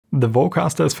The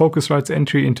Vocaster is Focusrite's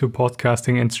entry into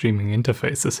podcasting and streaming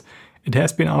interfaces. It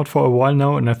has been out for a while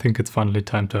now and I think it's finally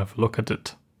time to have a look at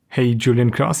it. Hey,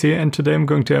 Julian Kraus here, and today I'm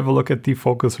going to have a look at the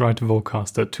Focusrite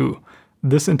Vocaster Two.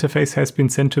 This interface has been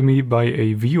sent to me by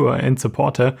a viewer and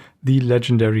supporter, the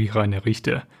legendary Rainer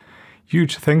Richter.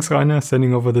 Huge thanks, Rainer.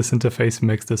 Sending over this interface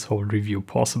makes this whole review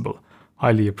possible.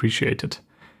 Highly appreciated.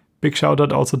 Big shout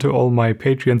out also to all my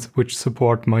Patreons which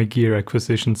support my gear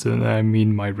acquisitions and I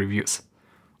mean my reviews.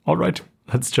 Alright,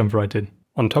 let's jump right in.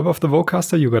 On top of the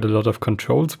Vocaster you got a lot of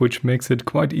controls which makes it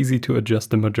quite easy to adjust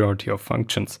the majority of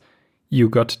functions. You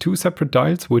got two separate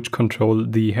dials which control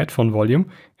the headphone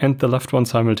volume, and the left one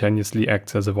simultaneously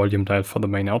acts as a volume dial for the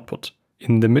main output.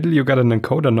 In the middle you got an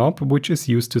encoder knob which is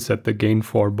used to set the gain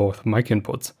for both mic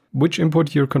inputs. Which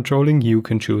input you're controlling you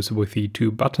can choose with the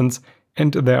two buttons,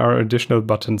 and there are additional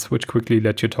buttons which quickly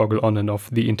let you toggle on and off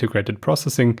the integrated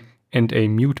processing, and a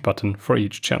mute button for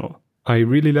each channel. I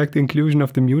really like the inclusion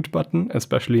of the mute button,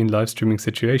 especially in live streaming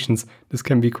situations. This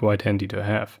can be quite handy to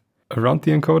have. Around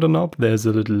the encoder knob there's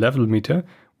a little level meter,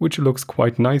 which looks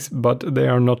quite nice, but they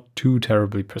are not too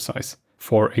terribly precise.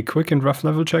 For a quick and rough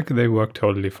level check they work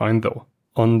totally fine though.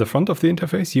 On the front of the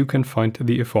interface you can find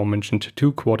the aforementioned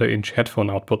 2/4 inch headphone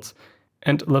outputs,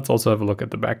 and let's also have a look at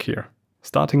the back here.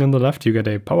 Starting on the left you get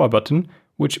a power button,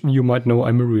 which you might know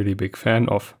I'm a really big fan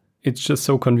of. It's just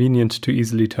so convenient to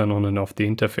easily turn on and off the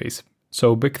interface,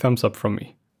 so big thumbs up from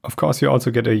me. Of course you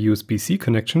also get a USB-C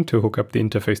connection to hook up the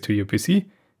interface to your PC,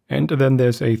 and then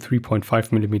there's a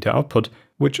 3.5mm output,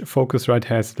 which Focusrite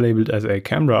has labeled as a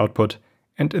camera output,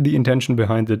 and the intention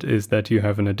behind it is that you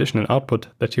have an additional output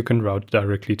that you can route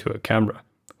directly to a camera.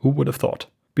 Who would have thought?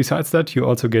 Besides that you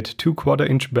also get 2/4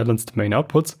 inch balanced main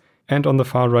outputs, and on the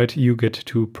far right you get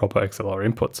two proper XLR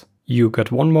inputs. You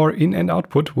got one more in and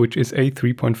output, which is a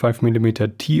 3.5mm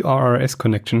TRRS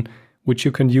connection, which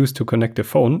you can use to connect a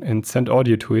phone and send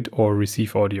audio to it or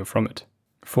receive audio from it.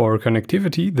 For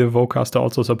connectivity, the Vocaster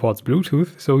also supports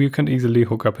Bluetooth, so you can easily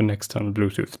hook up an external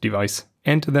Bluetooth device.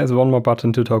 And there's one more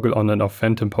button to toggle on and off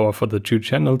phantom power for the two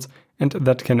channels, and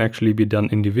that can actually be done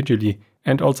individually,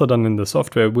 and also done in the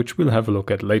software, which we'll have a look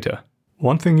at later.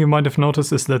 One thing you might have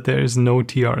noticed is that there is no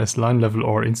TRS line level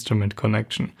or instrument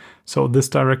connection, so this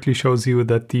directly shows you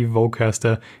that the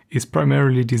Vocaster is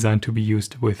primarily designed to be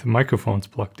used with microphones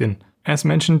plugged in. As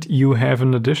mentioned, you have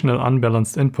an additional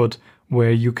unbalanced input where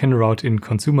you can route in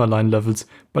consumer line levels,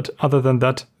 but other than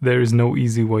that, there is no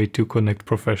easy way to connect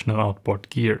professional outboard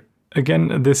gear.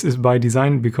 Again, this is by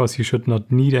design because you should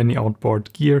not need any outboard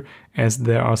gear, as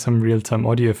there are some real-time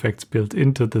audio effects built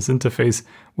into this interface,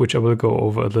 which I will go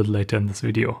over a little later in this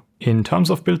video. In terms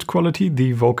of build quality,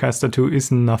 the Vocaster 2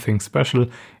 is nothing special.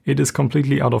 It is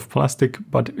completely out of plastic,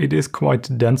 but it is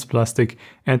quite dense plastic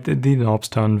and the knobs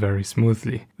turn very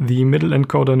smoothly. The middle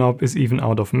encoder knob is even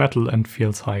out of metal and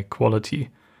feels high quality.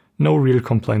 No real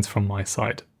complaints from my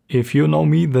side. If you know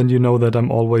me, then you know that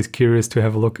I'm always curious to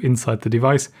have a look inside the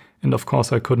device, and of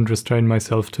course I couldn't restrain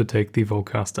myself to take the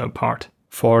Vocaster apart.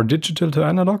 For digital to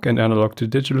analog and analog to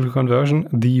digital conversion,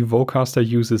 the Vocaster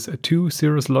uses two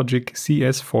Cirrus Logic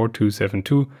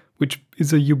CS4272, which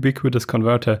is a ubiquitous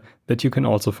converter that you can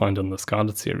also find on the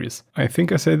Scarlett series. I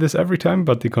think I say this every time,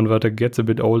 but the converter gets a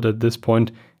bit old at this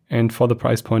point, and for the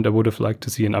price point I would have liked to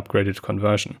see an upgraded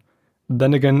conversion.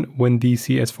 Then again, when the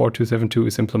CS4272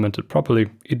 is implemented properly,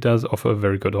 it does offer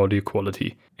very good audio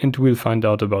quality, and we'll find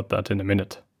out about that in a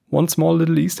minute. One small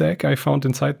little Easter egg I found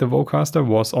inside the Vocaster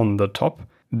was on the top.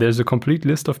 There's a complete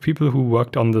list of people who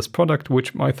worked on this product,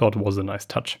 which I thought was a nice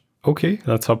touch. Okay,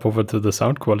 let's hop over to the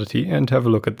sound quality and have a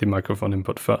look at the microphone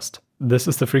input first. This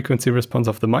is the frequency response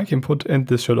of the mic input, and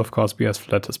this should of course be as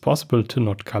flat as possible to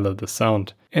not color the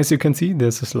sound. As you can see,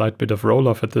 there's a slight bit of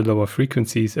roll-off at the lower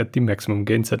frequencies at the maximum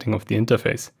gain setting of the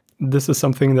interface. This is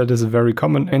something that is very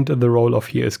common, and the roll-off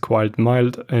here is quite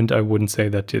mild, and I wouldn't say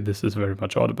that this is very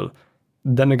much audible.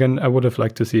 Then again, I would have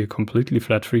liked to see a completely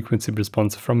flat frequency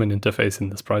response from an interface in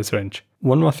this price range.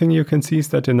 One more thing you can see is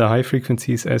that in the high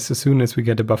frequencies, as soon as we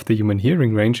get above the human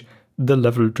hearing range, the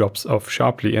level drops off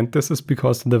sharply, and this is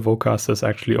because the Vocaster is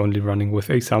actually only running with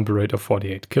a sample rate of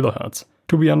 48 kHz.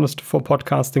 To be honest, for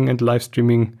podcasting and live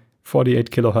streaming,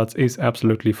 48 kHz is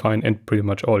absolutely fine and pretty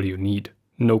much all you need.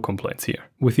 No complaints here.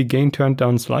 With the gain turned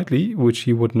down slightly, which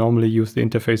you would normally use the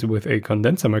interface with a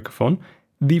condenser microphone,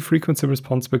 the frequency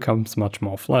response becomes much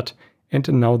more flat,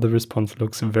 and now the response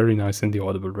looks very nice in the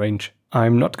audible range.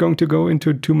 I'm not going to go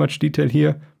into too much detail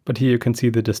here, but here you can see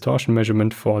the distortion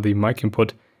measurement for the mic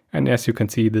input, and as you can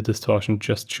see the distortion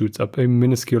just shoots up a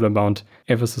minuscule amount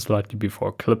ever so slightly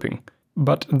before clipping.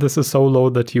 But this is so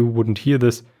low that you wouldn't hear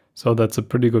this, so that's a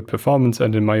pretty good performance,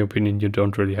 and in my opinion you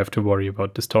don't really have to worry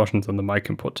about distortions on the mic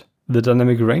input. The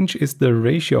dynamic range is the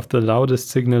ratio of the loudest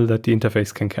signal that the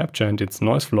interface can capture and its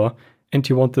noise floor, and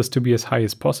you want this to be as high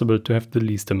as possible to have the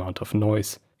least amount of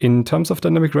noise. In terms of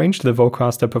dynamic range, the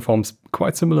Vocaster performs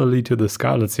quite similarly to the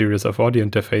Scarlett series of audio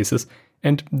interfaces,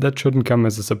 and that shouldn't come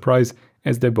as a surprise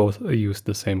as they both use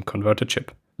the same converter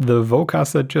chip. The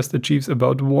Vocaster just achieves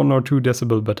about 1 or 2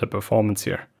 decibel better performance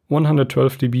here.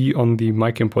 112 dB on the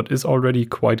mic input is already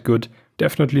quite good,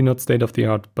 definitely not state of the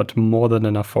art, but more than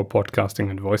enough for podcasting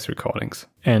and voice recordings.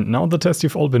 And now the test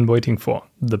you've all been waiting for,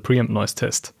 the preamp noise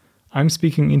test. I'm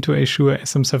speaking into a Shure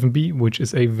SM7B, which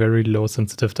is a very low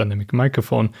sensitive dynamic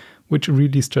microphone, which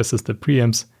really stresses the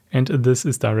preamps, and this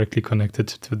is directly connected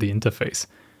to the interface.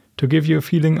 To give you a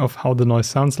feeling of how the noise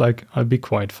sounds like, I'll be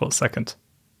quiet for a second.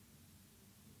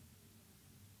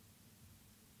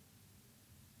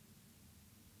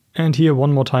 And here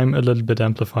one more time, a little bit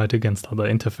amplified against other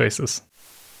interfaces.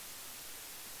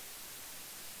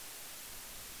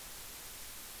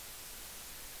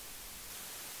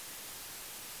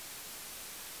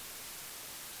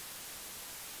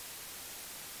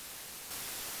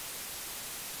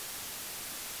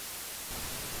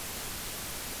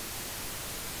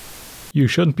 You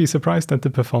shouldn't be surprised that the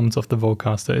performance of the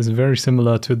Vocaster is very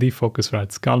similar to the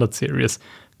Focusrite Scarlett series,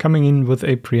 coming in with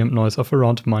a preamp noise of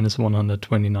around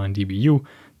 -129 dBu.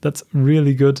 That's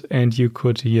really good, and you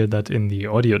could hear that in the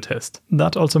audio test.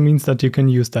 That also means that you can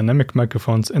use dynamic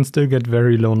microphones and still get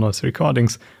very low noise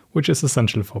recordings, which is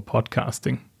essential for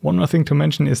podcasting. One more thing to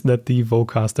mention is that the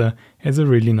Vocaster has a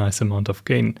really nice amount of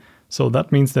gain. So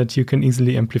that means that you can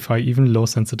easily amplify even low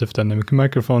sensitive dynamic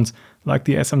microphones like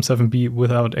the SM7B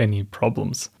without any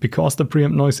problems. Because the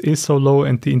preamp noise is so low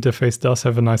and the interface does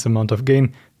have a nice amount of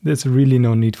gain, there's really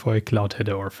no need for a cloud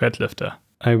header or fat lifter.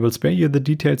 I will spare you the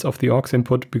details of the aux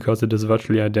input because it is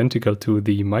virtually identical to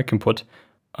the mic input.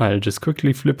 I'll just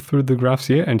quickly flip through the graphs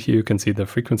here, and here you can see the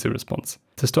frequency response.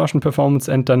 Distortion performance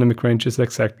and dynamic range is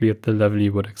exactly at the level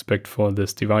you would expect for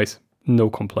this device. No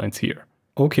complaints here.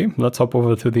 Okay, let's hop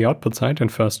over to the output side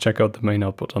and first check out the main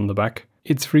output on the back.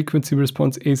 Its frequency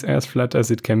response is as flat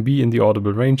as it can be in the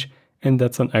audible range, and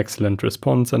that's an excellent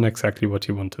response and exactly what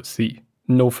you want to see.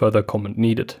 No further comment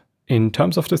needed. In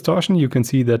terms of distortion, you can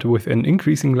see that with an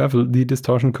increasing level, the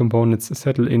distortion components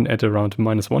settle in at around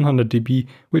 -100 dB,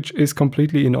 which is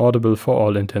completely inaudible for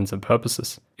all intents and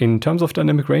purposes. In terms of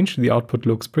dynamic range, the output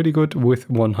looks pretty good with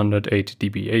 108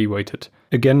 dBA weighted.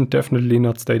 Again, definitely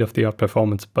not state-of-the-art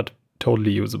performance, but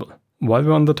totally usable. While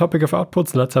we're on the topic of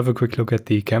outputs, let's have a quick look at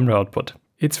the camera output.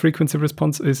 Its frequency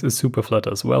response is super flat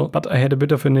as well, but I had a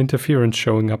bit of an interference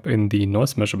showing up in the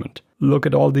noise measurement. Look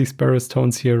at all these sparse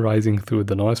tones here rising through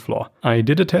the noise floor. I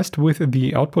did a test with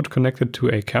the output connected to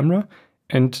a camera,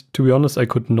 and to be honest, I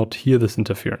could not hear this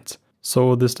interference.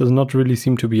 So this does not really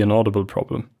seem to be an audible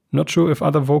problem. Not sure if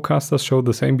other Vocasters show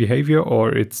the same behavior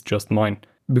or it's just mine.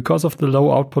 Because of the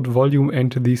low output volume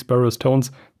and the sparse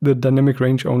tones, the dynamic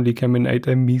range only came in at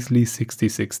a measly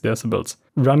 66 decibels.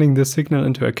 Running this signal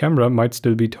into a camera might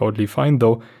still be totally fine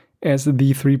though, as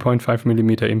the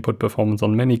 3.5mm input performance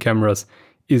on many cameras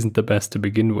isn't the best to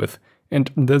begin with,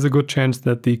 and there's a good chance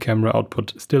that the camera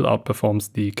output still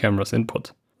outperforms the camera's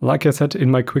input. Like I said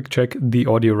in my quick check, the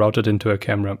audio routed into a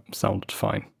camera sounded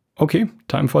fine. Okay,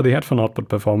 time for the headphone output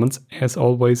performance. As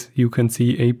always, you can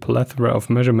see a plethora of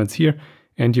measurements here,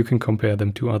 and you can compare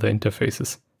them to other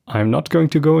interfaces. I'm not going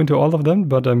to go into all of them,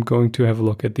 but I'm going to have a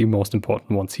look at the most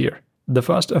important ones here. The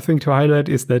first thing to highlight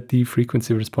is that the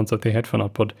frequency response of the headphone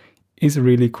output is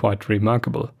really quite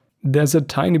remarkable. There's a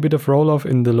tiny bit of roll-off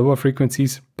in the lower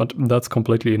frequencies, but that's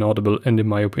completely inaudible, and in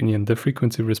my opinion the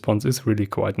frequency response is really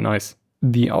quite nice.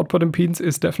 The output impedance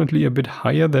is definitely a bit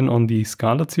higher than on the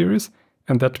Scarlett series,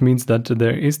 and that means that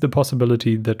there is the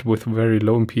possibility that with very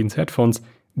low impedance headphones,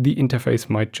 the interface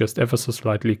might just ever so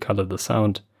slightly color the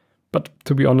sound. But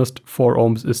to be honest, 4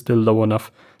 ohms is still low enough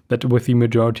that with the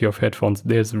majority of headphones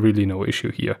there's really no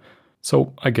issue here.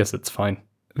 So I guess it's fine.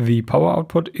 The power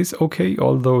output is okay,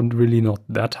 although really not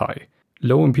that high.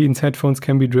 Low impedance headphones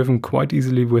can be driven quite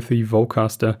easily with the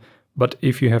Vocaster, but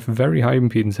if you have very high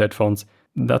impedance headphones,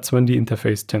 that's when the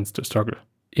interface tends to struggle.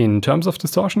 In terms of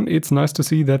distortion, it's nice to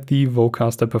see that the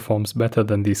Vocaster performs better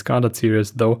than the Scarlett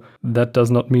series, though that does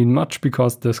not mean much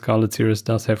because the Scarlett series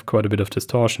does have quite a bit of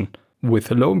distortion. With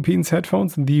low impedance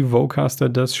headphones, the Vocaster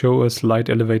does show a slight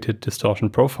elevated distortion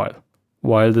profile.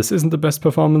 While this isn't the best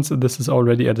performance, this is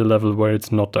already at a level where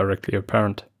it's not directly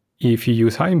apparent. If you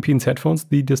use high impedance headphones,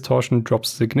 the distortion drops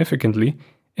significantly,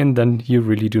 and then you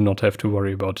really do not have to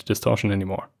worry about distortion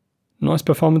anymore. Noise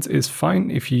performance is fine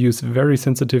if you use very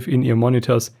sensitive in-ear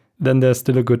monitors, then there's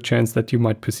still a good chance that you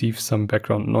might perceive some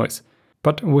background noise.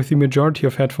 But with the majority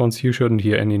of headphones, you shouldn't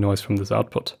hear any noise from this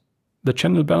output. The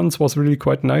channel balance was really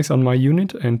quite nice on my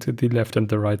unit, and the left and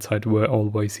the right side were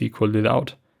always equally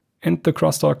loud. And the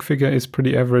crosstalk figure is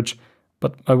pretty average,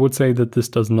 but I would say that this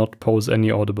does not pose any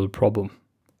audible problem.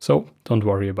 So don't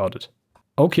worry about it.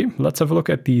 Okay, let's have a look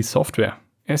at the software.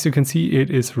 As you can see, it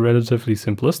is relatively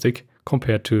simplistic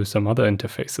compared to some other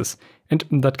interfaces, and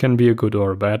that can be a good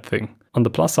or a bad thing. On the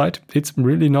plus side, it's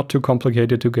really not too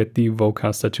complicated to get the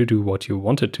Vocaster to do what you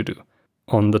want it to do.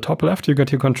 On the top left, you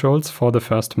get your controls for the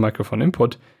first microphone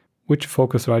input, which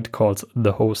Focusrite calls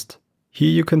the host. Here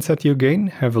you can set your gain,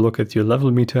 have a look at your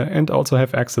level meter, and also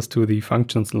have access to the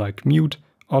functions like mute,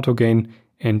 auto gain,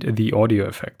 and the audio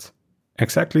effects.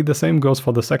 Exactly the same goes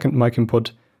for the second mic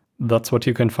input. That's what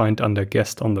you can find under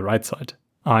guest on the right side.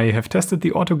 I have tested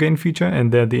the auto gain feature,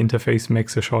 and there the interface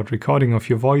makes a short recording of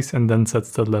your voice and then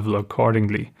sets the level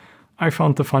accordingly. I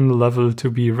found the final level to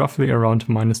be roughly around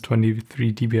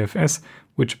 -23 dBFS,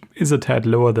 which is a tad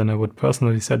lower than I would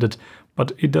personally set it,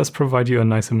 but it does provide you a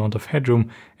nice amount of headroom,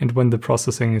 and when the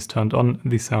processing is turned on,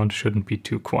 the sound shouldn't be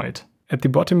too quiet. At the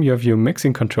bottom you have your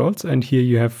mixing controls, and here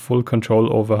you have full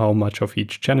control over how much of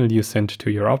each channel you send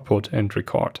to your output and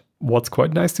record. What's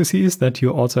quite nice to see is that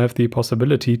you also have the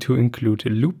possibility to include a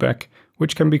loopback,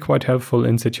 which can be quite helpful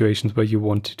in situations where you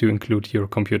want to include your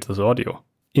computer's audio.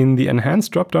 In the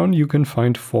Enhanced dropdown, you can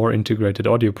find 4 integrated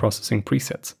audio processing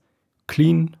presets: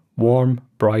 clean, warm,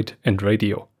 bright, and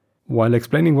radio. While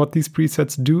explaining what these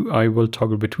presets do, I will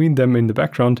toggle between them in the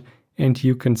background, and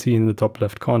you can see in the top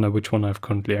left corner which one I've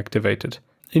currently activated.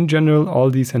 In general, all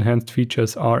these enhanced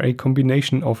features are a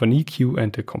combination of an EQ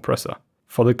and a compressor.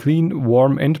 For the clean,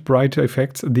 warm, and bright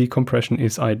effects, the compression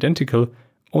is identical,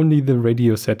 only the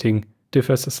radio setting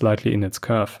differs slightly in its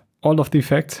curve. All of the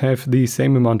effects have the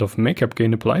same amount of makeup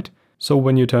gain applied, so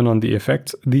when you turn on the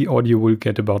effects, the audio will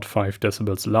get about 5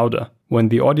 decibels louder. When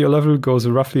the audio level goes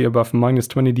roughly above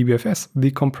 -20 dBFS,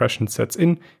 the compression sets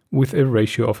in with a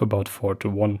ratio of about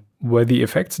 4:1. Where the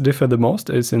effects differ the most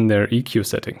is in their EQ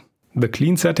setting. The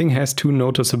clean setting has 2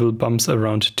 noticeable bumps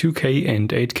around 2K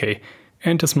and 8K,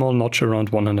 and a small notch around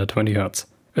 120 Hz.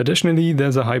 Additionally,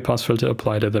 there's a high-pass filter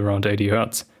applied at around 80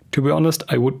 Hz. To be honest,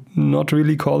 I would not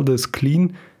really call this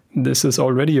clean. This is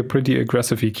already a pretty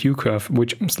aggressive EQ curve,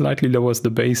 which slightly lowers the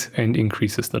bass and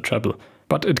increases the treble.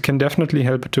 But it can definitely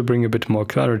help to bring a bit more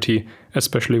clarity,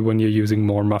 especially when you're using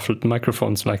more muffled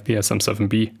microphones like the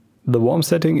SM7B. The warm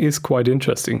setting is quite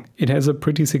interesting. It has a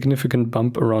pretty significant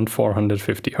bump around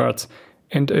 450 Hz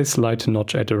and a slight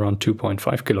notch at around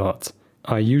 2.5 kHz.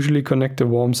 I usually connect the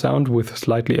warm sound with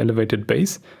slightly elevated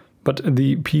bass, but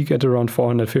the peak at around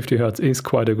 450 Hz is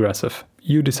quite aggressive.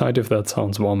 You decide if that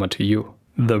sounds warmer to you.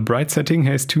 The bright setting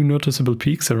has 2 noticeable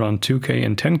peaks around 2K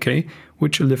and 10K,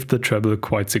 which lift the treble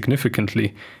quite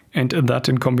significantly, and that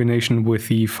in combination with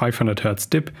the 500 Hz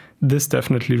dip, this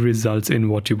definitely results in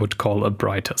what you would call a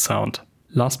brighter sound.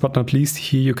 Last but not least,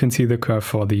 here you can see the curve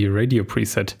for the radio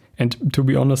preset, and to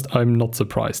be honest, I'm not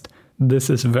surprised. This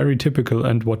is very typical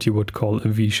and what you would call a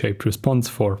V-shaped response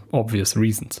for obvious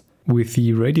reasons. With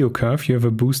the radio curve, you have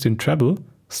a boost in treble,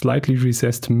 slightly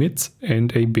recessed mids,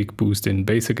 and a big boost in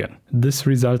bass again. This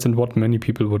results in what many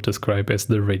people would describe as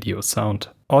the radio sound.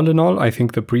 All in all, I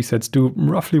think the presets do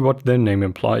roughly what their name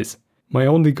implies. My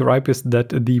only gripe is that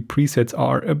the presets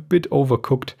are a bit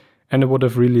overcooked, and I would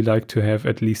have really liked to have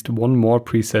at least one more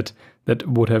preset that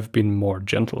would have been more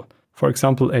gentle. For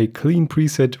example, a clean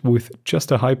preset with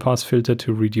just a high-pass filter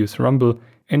to reduce rumble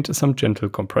and some gentle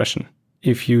compression.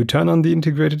 If you turn on the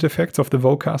integrated effects of the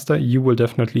Vocaster, you will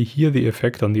definitely hear the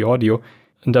effect on the audio,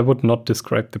 and I would not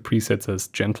describe the presets as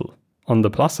gentle. On the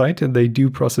plus side, they do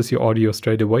process your audio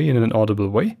straight away in an audible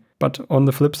way, but on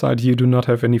the flip side, you do not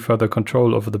have any further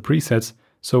control over the presets,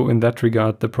 so in that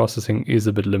regard, the processing is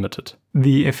a bit limited.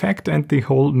 The effect and the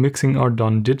whole mixing are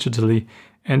done digitally,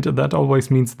 and that always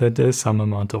means that there's some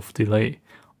amount of delay.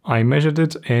 I measured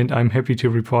it, and I'm happy to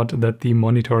report that the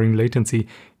monitoring latency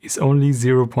is only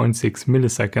 0.6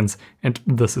 milliseconds, and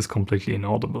this is completely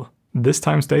inaudible. This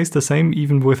time stays the same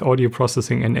even with audio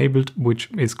processing enabled, which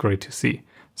is great to see.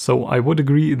 So I would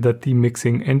agree that the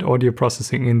mixing and audio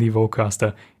processing in the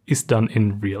Vocaster is done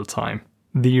in real time.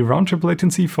 The round-trip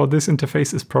latency for this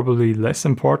interface is probably less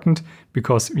important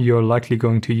because you're likely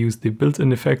going to use the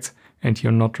built-in effects and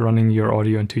you're not running your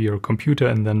audio into your computer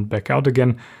and then back out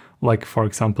again, like for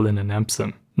example in an amp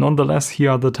sim. Nonetheless,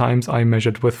 here are the times I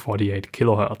measured with 48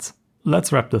 kHz.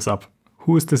 Let's wrap this up.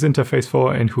 Who is this interface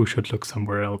for and who should look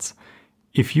somewhere else?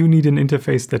 If you need an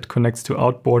interface that connects to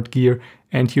outboard gear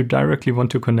and you directly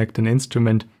want to connect an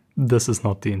instrument, this is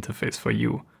not the interface for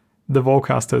you. The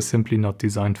Vocaster is simply not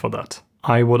designed for that.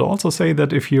 I would also say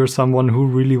that if you're someone who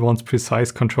really wants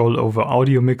precise control over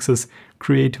audio mixes,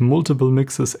 create multiple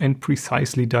mixes and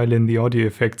precisely dial in the audio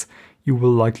effects, you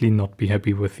will likely not be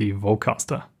happy with the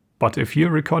Vocaster. But if you're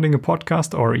recording a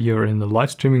podcast or you're in the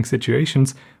live streaming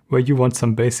situations where you want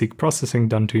some basic processing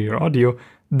done to your audio,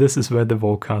 this is where the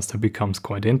Vocaster becomes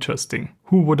quite interesting.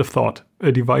 Who would have thought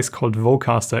a device called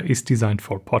Vocaster is designed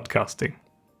for podcasting?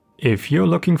 If you're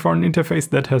looking for an interface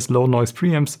that has low noise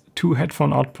preamps, 2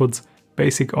 headphone outputs,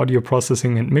 basic audio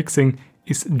processing and mixing,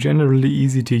 is generally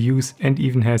easy to use and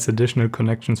even has additional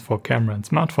connections for camera and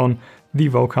smartphone, the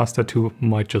Vocaster 2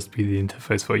 might just be the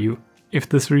interface for you. If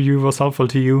this review was helpful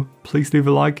to you, please leave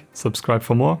a like, subscribe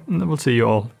for more, and I will see you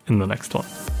all in the next one.